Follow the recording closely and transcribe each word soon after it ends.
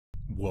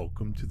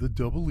Welcome to the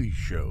Double E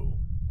Show.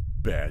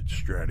 Bad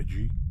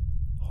strategy,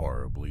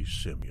 horribly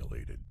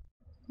simulated.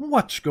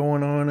 What's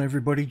going on,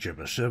 everybody?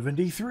 Jibba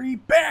 73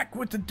 back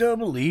with the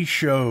Double E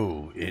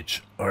Show. It's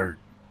Art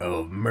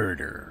of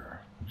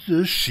Murder,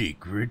 the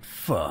Secret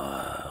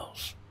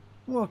Files.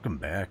 Welcome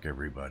back,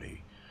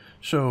 everybody.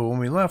 So when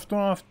we left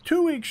off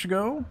 2 weeks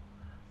ago,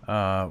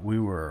 we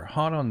were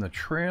hot on the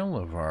trail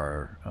of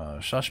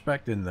our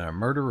suspect in the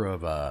murder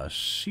of a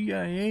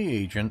CIA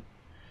agent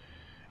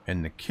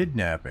and the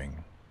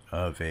kidnapping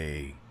of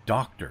a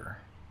doctor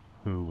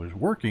who was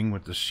working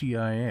with the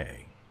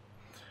CIA.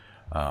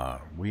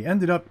 We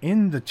ended up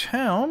in the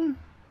town,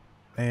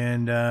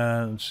 and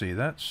let's see,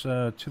 that's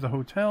to the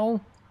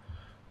hotel,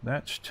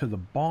 that's to the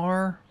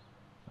bar.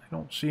 I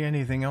don't see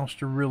anything else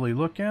to really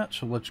look at,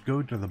 so let's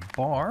go to the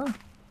bar.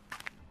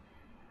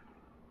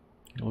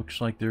 It looks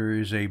like there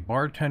is a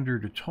bartender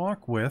to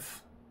talk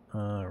with,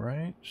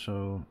 right?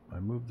 So I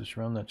move this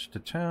around, that's to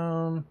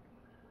town.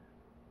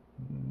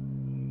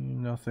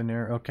 Nothing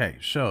there. Okay,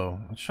 so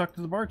let's talk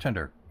to the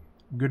bartender.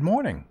 Good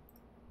morning.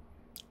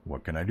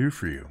 What can I do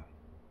for you?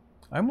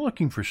 I'm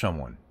looking for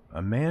someone,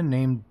 a man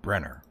named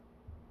Brenner.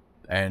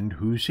 And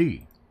who's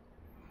he?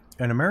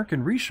 An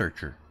American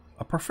researcher,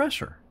 a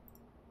professor.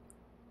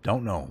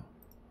 Don't know.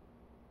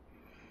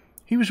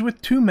 He was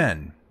with two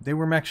men. They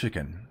were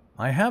Mexican.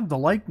 I have the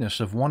likeness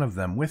of one of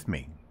them with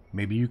me.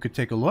 Maybe you could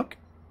take a look?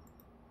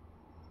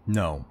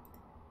 No.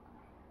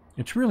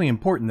 It's really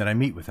important that I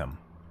meet with him.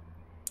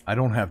 I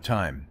don't have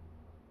time.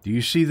 Do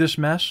you see this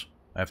mess?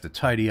 I have to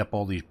tidy up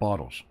all these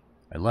bottles.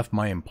 I left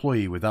my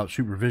employee without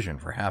supervision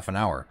for half an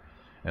hour,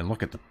 and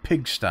look at the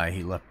pigsty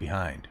he left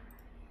behind.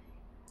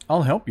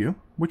 I'll help you.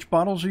 Which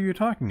bottles are you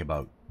talking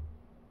about?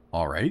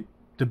 All right,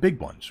 the big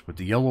ones with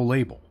the yellow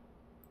label.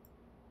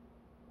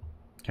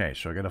 Okay,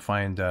 so I gotta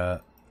find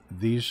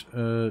these.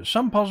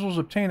 Some puzzles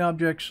obtain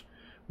objects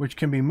which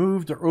can be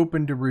moved or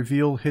opened to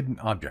reveal hidden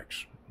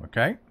objects.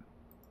 Okay.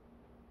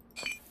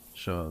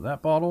 So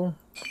that bottle,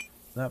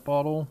 that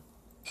bottle,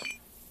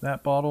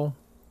 that bottle,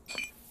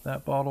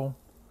 that bottle,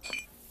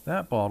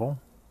 that bottle,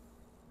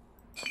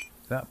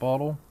 that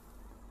bottle,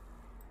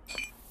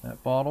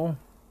 that bottle.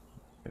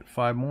 Get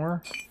 5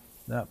 more.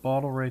 That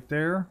bottle right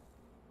there.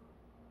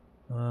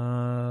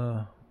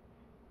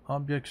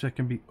 Objects that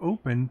can be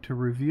opened to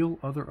reveal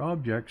other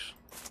objects.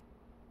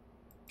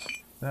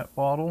 That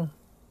bottle.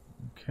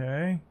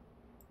 Okay.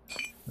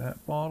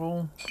 That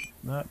bottle.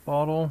 That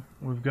bottle.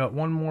 We've got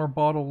one more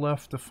bottle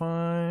left to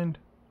find.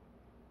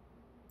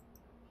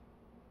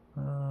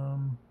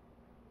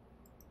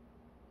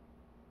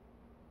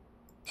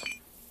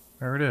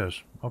 There it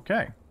is.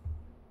 Okay.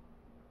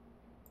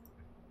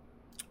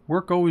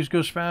 Work always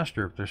goes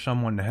faster if there's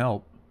someone to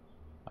help.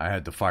 I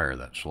had to fire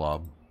that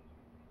slob.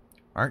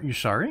 Aren't you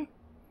sorry?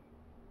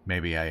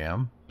 Maybe I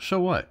am. So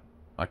what?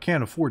 I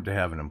can't afford to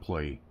have an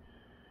employee.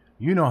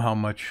 You know how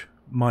much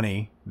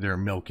money they're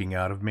milking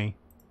out of me.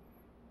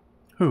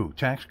 Who?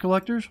 Tax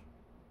collectors?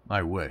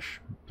 I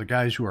wish. The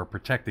guys who are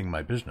protecting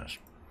my business.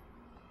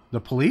 The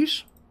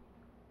police?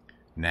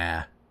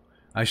 Nah.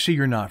 I see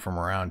you're not from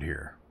around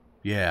here.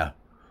 Yeah,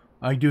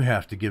 I do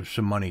have to give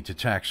some money to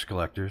tax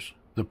collectors,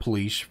 the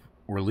police,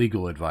 or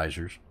legal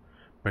advisors,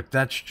 but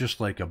that's just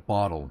like a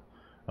bottle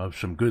of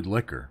some good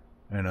liquor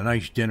and a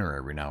nice dinner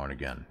every now and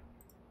again.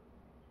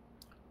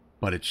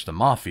 But it's the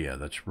mafia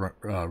that's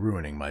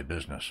ruining my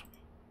business.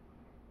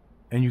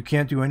 And you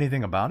can't do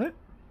anything about it?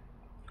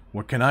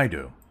 What can I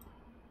do?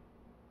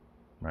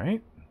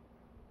 Right?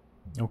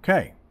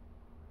 Okay.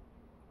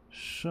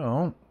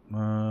 So,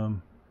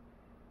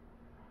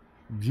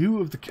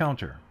 view of the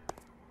counter.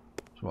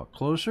 So up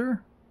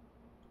closer.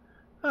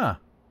 Ah,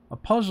 a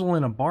puzzle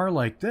in a bar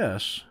like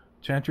this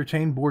to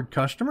entertain bored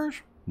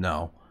customers?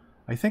 No.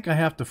 I think I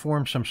have to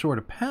form some sort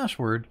of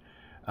password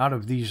out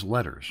of these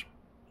letters.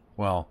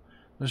 Well,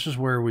 this is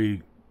where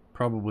we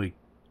probably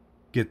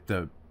get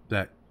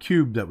that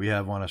cube that we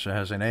have on us that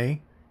has an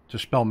A to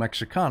spell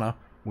Mexicana,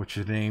 which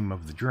is the name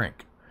of the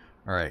drink.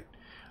 Alright.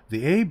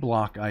 The A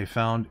block I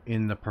found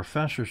in the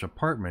professor's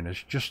apartment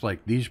is just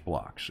like these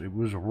blocks. It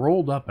was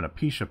rolled up in a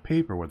piece of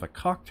paper with a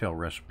cocktail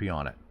recipe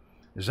on it.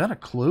 Is that a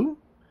clue?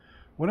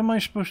 What am I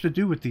supposed to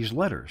do with these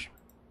letters?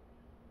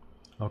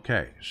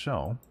 Okay,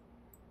 so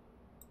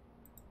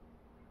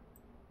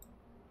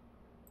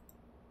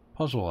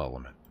puzzle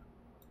element.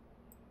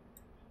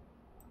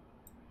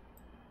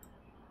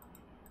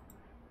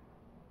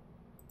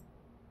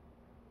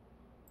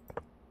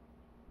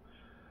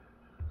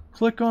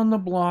 Click on the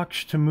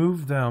blocks to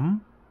move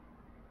them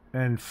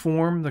and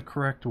form the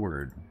correct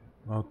word.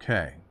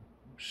 Okay,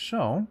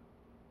 so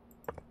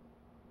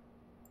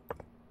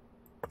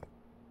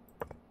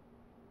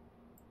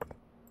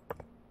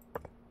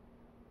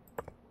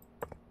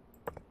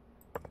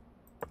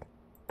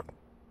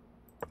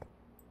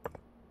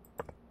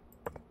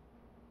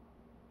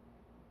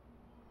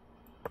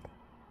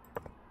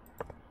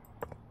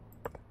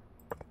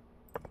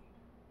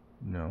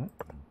no.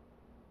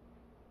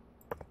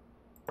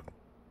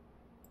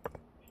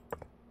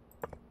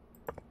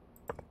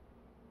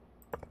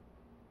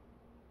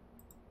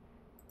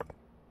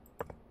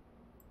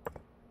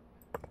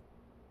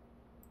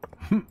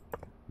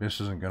 This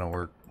isn't gonna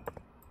work.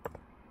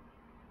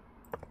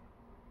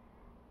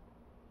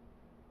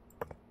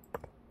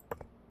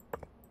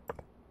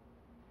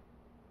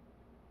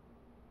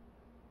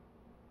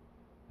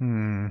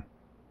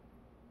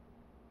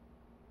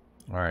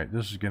 Alright,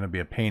 this is gonna be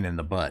a pain in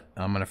the butt.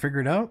 I'm gonna figure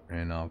it out,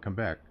 and I'll come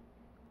back.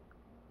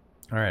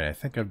 Alright, I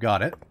think I've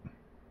got it.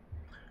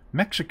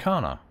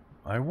 Mexicana.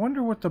 I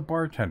wonder what the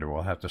bartender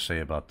will have to say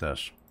about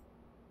this.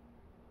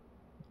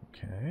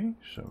 Okay,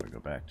 so we go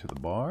back to the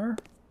bar.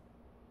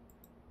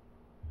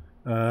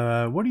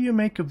 What do you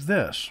make of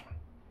this?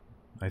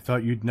 I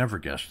thought you'd never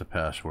guess the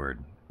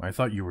password. I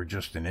thought you were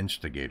just an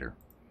instigator.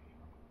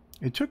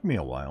 It took me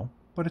a while,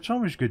 but it's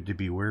always good to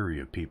be wary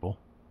of people.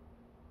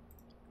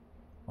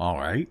 All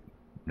right,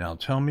 now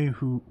tell me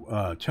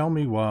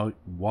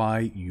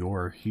why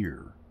you're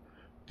here.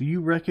 Do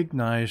you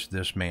recognize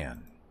this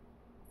man?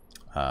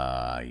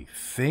 I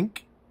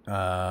think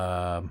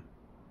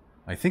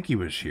he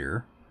was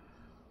here,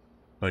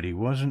 but he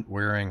wasn't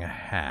wearing a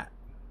hat.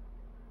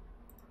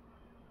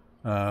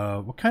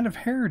 What kind of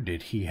hair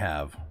did he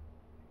have?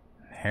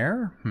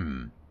 Hair?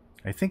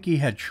 I think he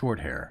had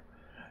short hair.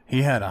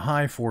 He had a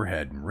high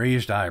forehead and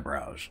raised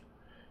eyebrows.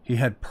 He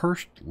had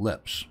pursed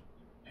lips.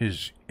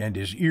 His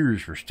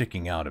ears were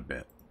sticking out a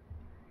bit.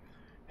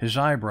 His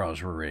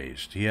eyebrows were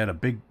raised. He had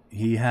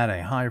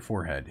a high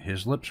forehead.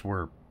 His lips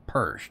were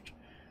pursed,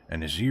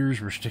 and his ears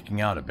were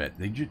sticking out a bit.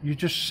 You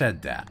just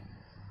said that.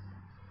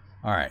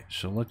 All right,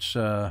 so let's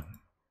go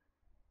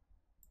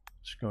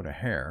to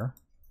hair.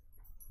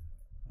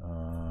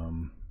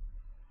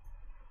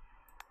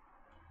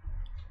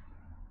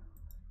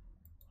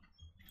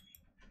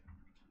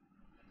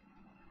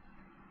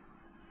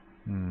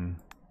 Do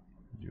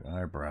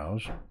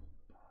eyebrows.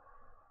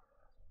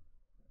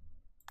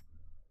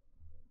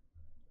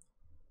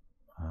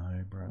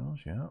 Eyebrows,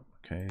 yeah.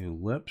 Okay,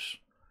 lips.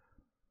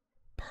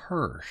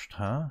 Pursed,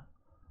 huh?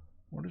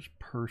 What does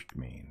pursed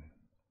mean?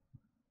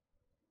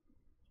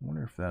 I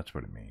wonder if that's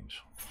what it means.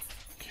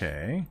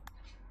 Okay.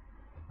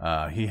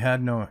 He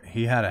had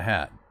a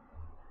hat.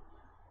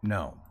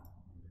 No.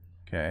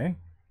 Okay.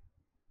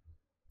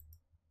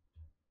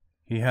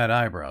 He had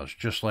eyebrows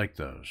just like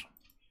those.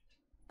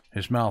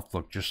 His mouth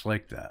looked just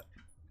like that.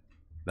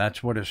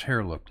 That's what his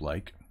hair looked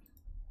like.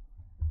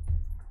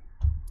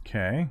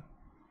 Okay.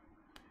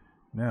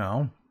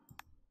 Now,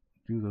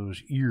 do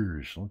those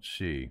ears. Let's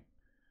see.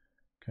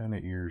 What kind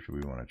of ears do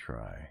we want to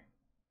try?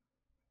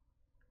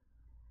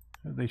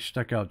 They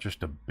stuck out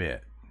just a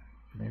bit.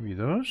 Maybe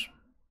those?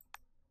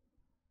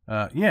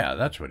 Yeah,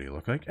 that's what he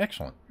looked like.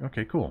 Excellent.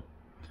 Okay, cool.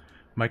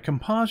 My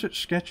composite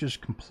sketch is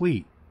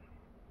complete.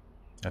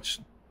 That's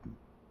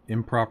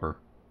improper.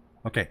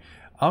 Okay,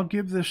 I'll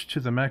give this to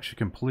the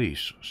Mexican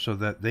police so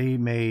that they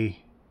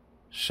may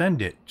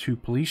send it to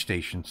police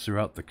stations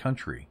throughout the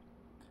country.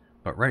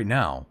 But right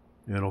now,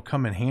 it'll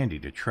come in handy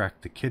to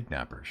track the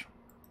kidnappers.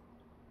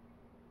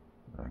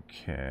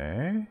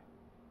 Okay.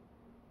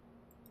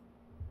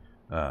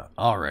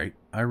 Alright,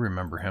 I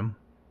remember him.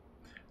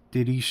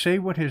 Did he say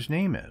what his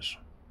name is?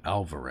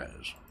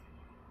 Alvarez.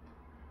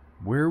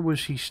 Where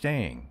was he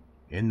staying?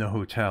 In the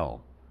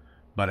hotel.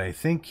 But I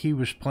think he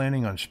was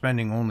planning on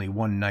spending only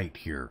one night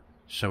here,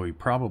 so he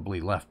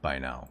probably left by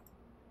now.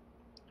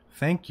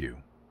 Thank you.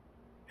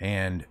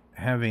 And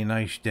have a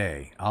nice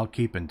day. I'll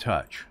keep in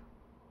touch.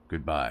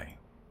 Goodbye.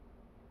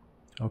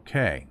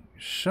 Okay,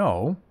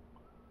 so,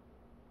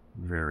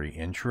 very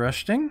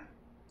interesting.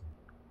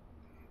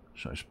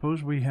 So I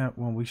suppose we have,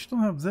 well, we still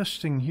have this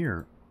thing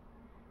here.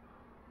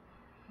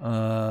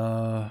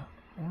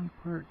 One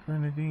part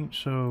grenadine,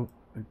 so,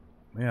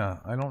 yeah,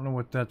 I don't know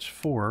what that's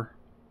for.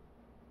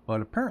 But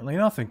apparently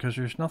nothing, because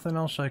there's nothing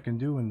else I can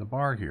do in the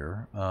bar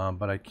here.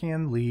 But I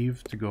can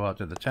leave to go out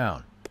to the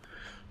town.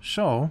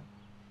 So,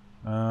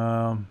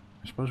 I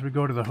suppose we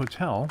go to the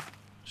hotel,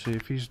 see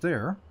if he's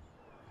there.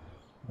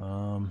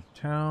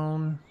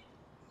 Town,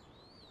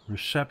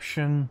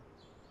 reception.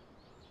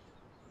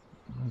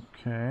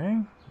 Okay.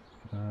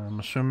 I'm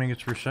assuming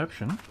it's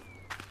reception.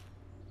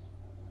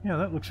 Yeah,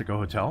 that looks like a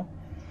hotel.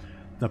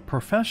 The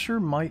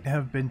professor might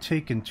have been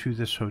taken to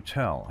this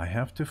hotel. I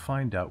have to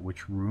find out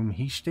which room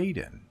he stayed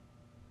in.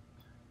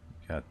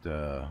 Got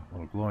a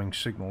little glowing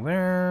signal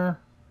there.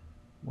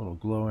 Little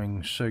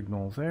glowing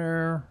signal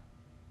there.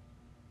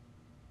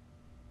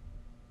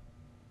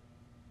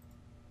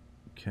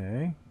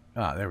 Okay.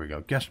 Ah, there we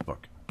go. Guest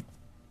book.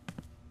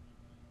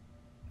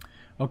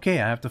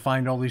 Okay, I have to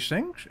find all these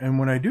things, and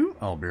when I do,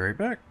 I'll be right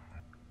back.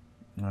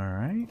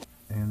 Alright,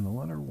 and the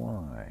letter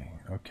Y.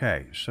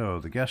 Okay, so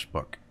the guest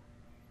book.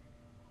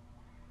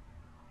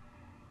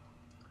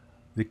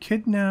 The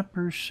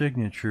kidnapper's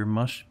signature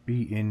must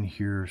be in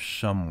here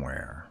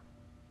somewhere.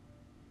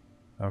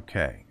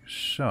 Okay,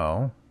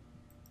 so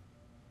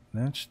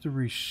that's the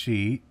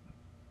receipt.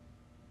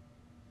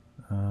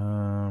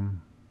 I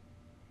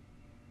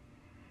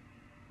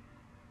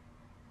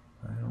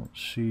don't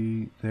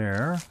see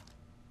there.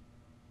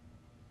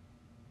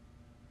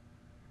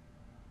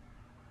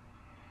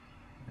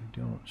 I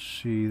don't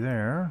see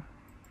there.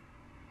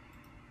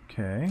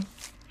 Okay,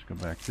 let's go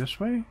back this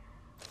way.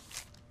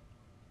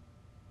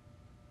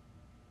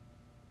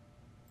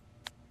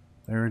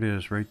 there it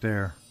is, right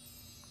there.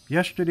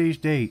 Yesterday's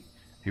date,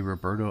 a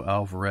Roberto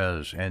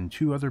Alvarez and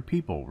 2 other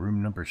people,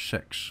 room number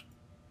 6.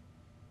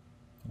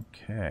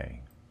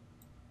 Okay.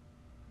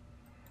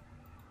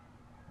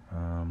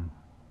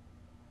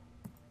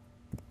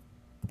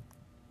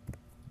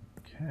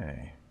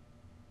 Okay.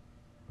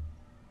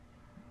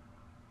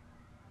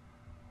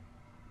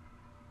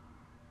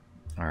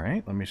 All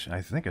right, let me see.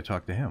 I think I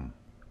talked to him.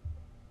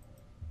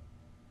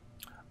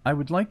 I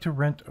would like to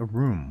rent a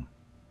room.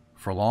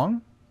 For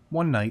long?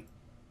 1 night.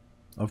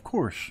 Of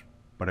course,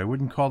 but I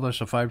wouldn't call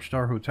this a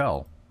 5-star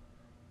hotel.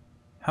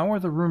 How are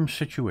the rooms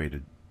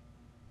situated?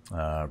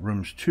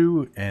 Rooms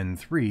 2 and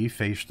 3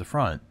 face the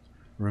front.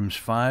 Rooms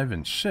 5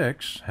 and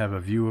 6 have a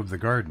view of the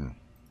garden.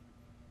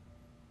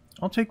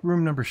 I'll take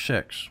room number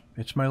 6.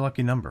 It's my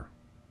lucky number.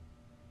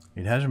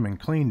 It hasn't been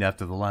cleaned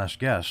after the last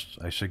guest.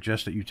 I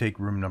suggest that you take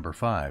room number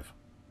 5.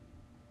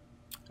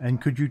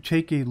 And could you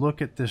take a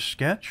look at this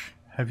sketch?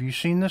 Have you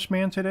seen this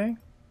man today?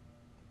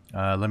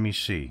 Let me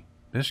see.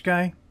 This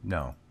guy?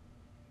 No.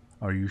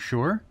 Are you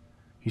sure?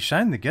 He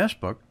signed the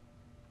guest book.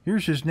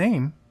 Here's his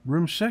name.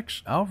 Room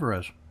 6,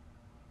 Alvarez.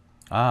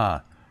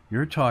 Ah,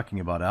 you're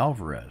talking about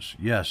Alvarez.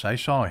 Yes, I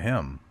saw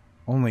him.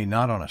 Only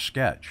not on a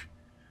sketch.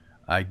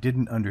 I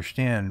didn't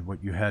understand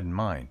what you had in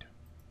mind.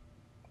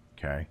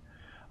 Okay.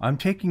 I'm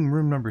taking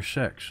room number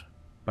 6,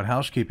 but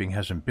housekeeping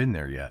hasn't been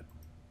there yet.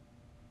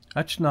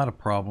 That's not a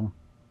problem.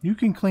 You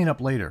can clean up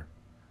later.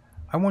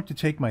 I want to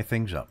take my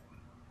things up.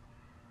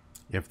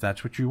 If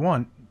that's what you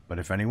want, but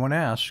if anyone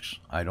asks,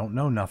 I don't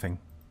know nothing.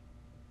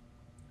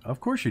 Of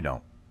course you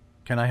don't.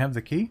 Can I have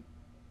the key?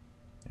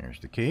 There's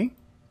the key.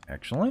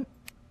 Excellent.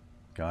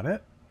 Got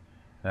it.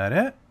 That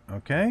it?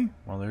 Okay.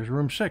 Well, there's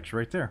room 6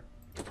 right there.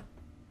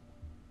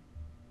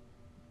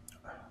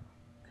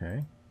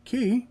 Okay.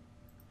 Key.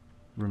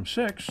 Room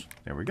 6.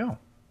 There we go.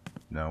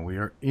 Now we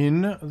are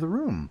in the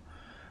room.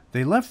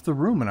 They left the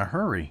room in a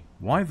hurry.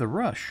 Why the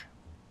rush?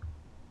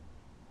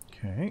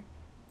 Okay.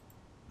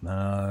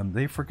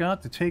 They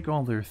forgot to take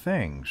all their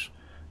things.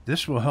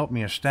 This will help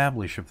me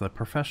establish if the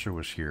professor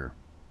was here.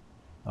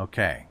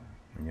 Okay.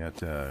 We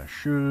got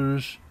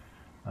shoes.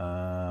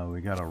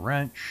 We got a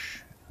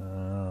wrench.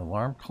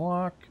 Alarm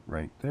clock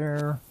right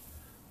there.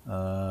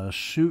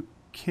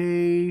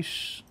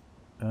 Suitcase.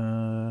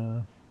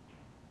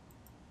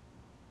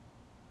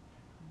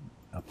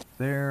 Up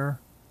there.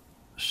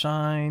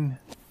 Sign.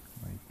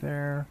 Right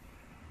there.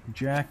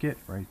 Jacket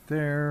right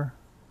there.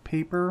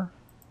 Paper.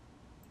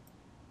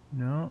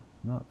 No,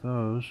 not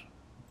those.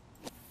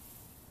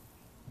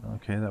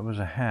 Okay, that was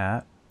a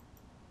hat.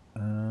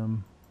 No.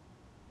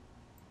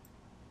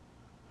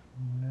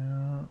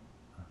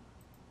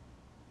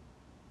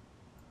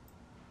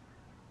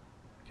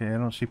 Okay, I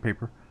don't see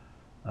paper.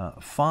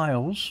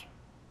 Files.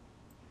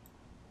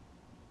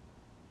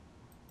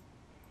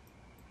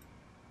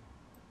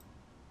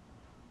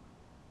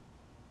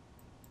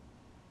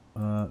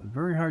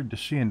 Very hard to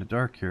see in the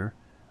dark here.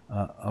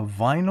 A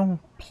vinyl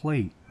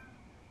plate.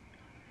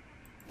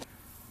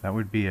 That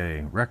would be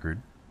a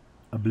record.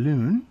 A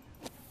balloon.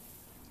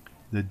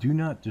 The do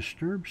not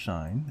disturb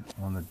sign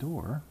on the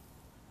door.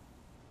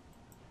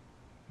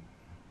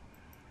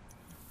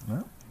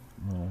 Well,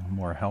 a little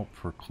more help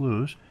for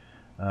clues.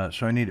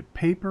 So I need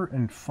paper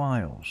and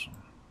files.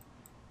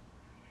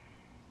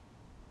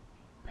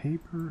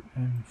 Paper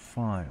and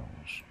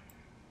files.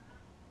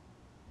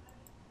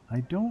 I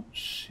don't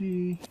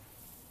see...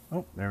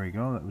 Oh, there we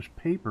go. That was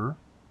paper.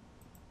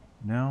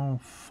 Now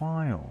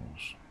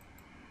files.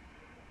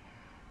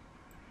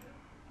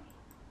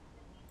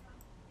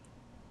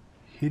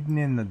 Hidden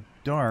in the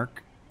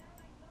dark.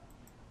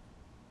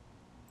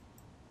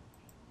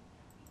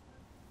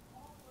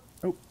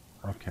 Oh,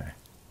 okay.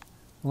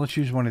 Well, let's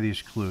use one of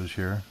these clues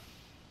here.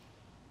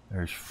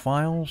 There's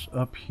files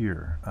up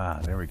here. Ah,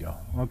 there we go.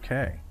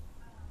 Okay.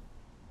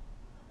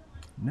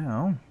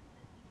 Now,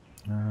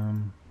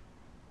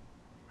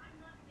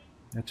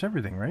 that's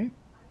everything, right?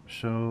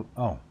 So,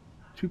 oh,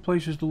 2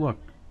 places to look.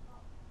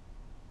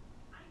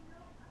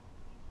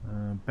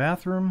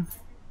 Bathroom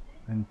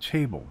and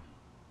table.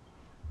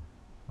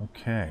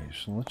 Okay,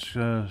 so let's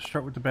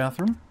start with the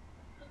bathroom.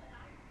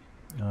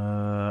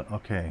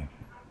 Okay.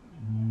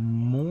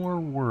 More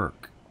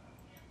work.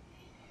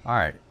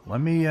 Alright,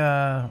 let me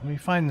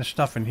find the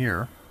stuff in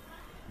here,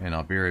 and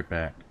I'll be right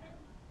back.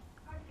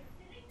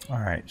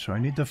 Alright, so I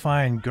need to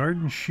find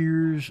garden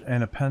shears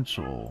and a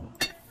pencil.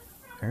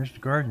 There's the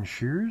garden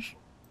shears.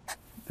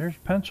 There's a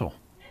pencil.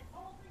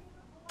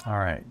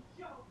 Alright.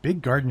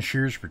 Big garden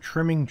shears for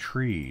trimming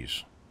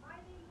trees.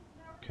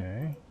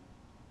 Okay.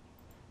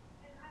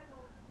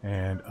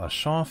 And a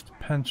soft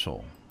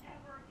pencil.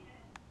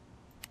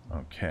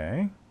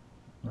 Okay.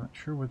 Not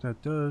sure what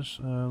that does.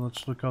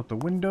 Let's look out the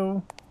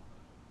window.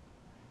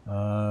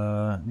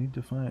 Need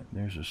to find...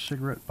 There's a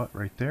cigarette butt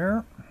right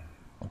there.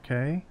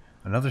 Okay.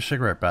 Another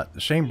cigarette butt.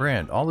 The same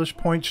brand. All this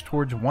points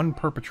towards one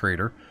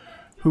perpetrator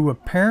who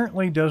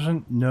apparently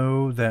doesn't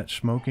know that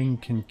smoking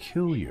can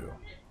kill you.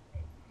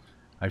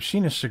 I've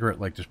seen a cigarette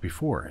like this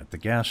before at the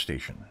gas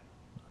station.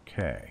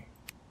 Okay.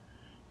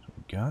 So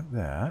we got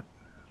that.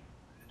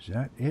 Is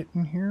that it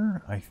in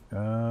here?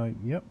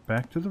 Yep,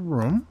 back to the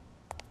room.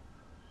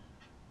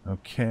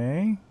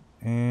 Okay,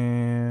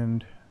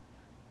 and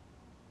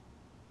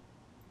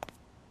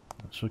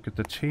let's look at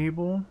the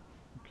table.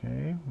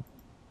 Okay.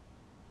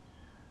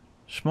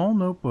 Small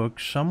notebook.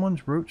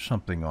 Someone's wrote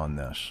something on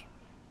this.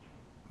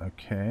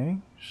 Okay,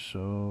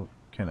 so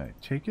can I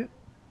take it?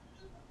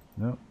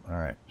 No.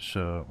 Alright,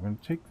 so I'm going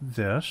to take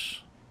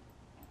this.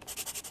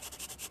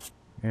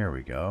 There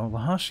we go.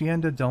 La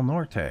Hacienda del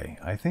Norte.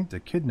 I think the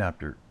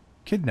kidnapper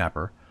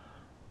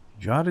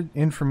jotted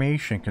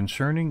information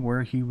concerning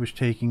where he was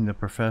taking the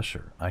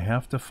professor. I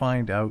have to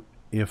find out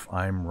if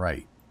I'm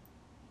right.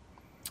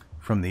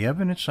 From the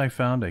evidence I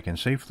found, I can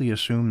safely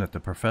assume that the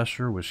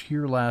professor was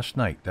here last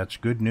night. That's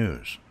good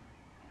news.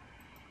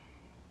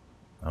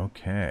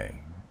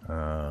 Okay.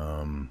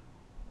 Alright.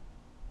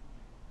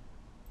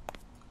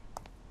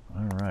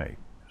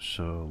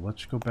 So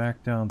let's go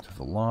back down to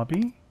the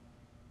lobby.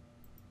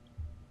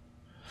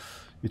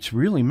 It's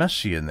really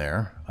messy in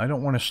there. I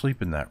don't want to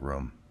sleep in that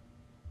room.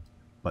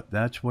 But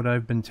that's what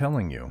I've been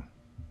telling you.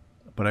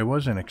 But I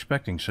wasn't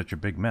expecting such a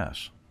big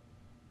mess.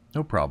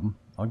 No problem.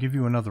 I'll give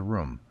you another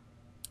room.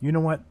 You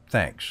know what?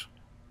 Thanks.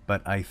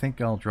 But I think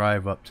I'll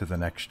drive up to the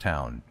next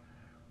town.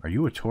 Are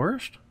you a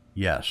tourist?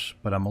 Yes,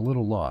 but I'm a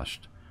little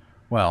lost.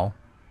 Well,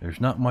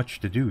 there's not much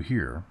to do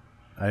here.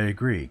 I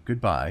agree.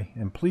 Goodbye,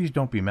 and please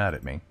don't be mad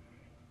at me.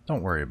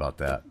 Don't worry about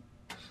that.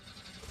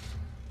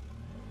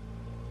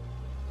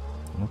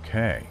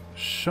 Okay,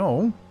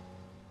 so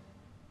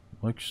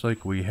looks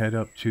like we head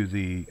up to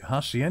the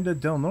Hacienda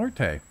del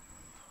Norte.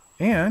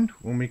 And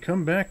when we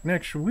come back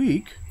next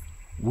week,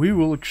 we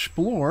will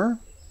explore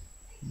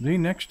the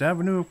next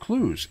avenue of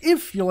clues.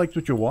 If you liked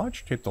what you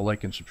watched, hit the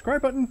like and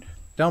subscribe button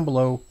down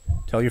below.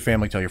 Tell your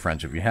family, tell your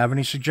friends. If you have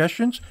any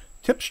suggestions,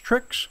 tips,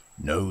 tricks,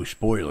 no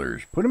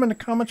spoilers, put them in the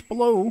comments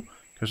below,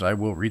 because I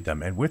will read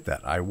them. And with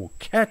that, I will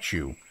catch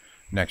you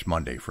next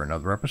Monday for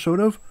another episode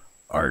of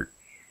Art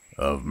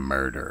of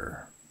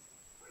Murder.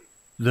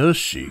 The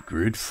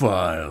Secret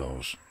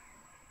Files.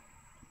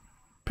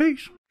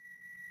 Peace.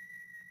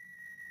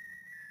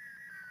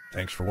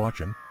 Thanks for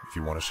watching. If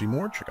you want to see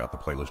more, check out the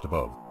playlist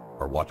above,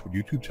 or watch what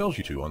YouTube tells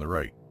you to on the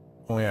right.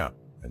 Oh yeah,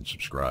 and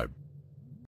subscribe.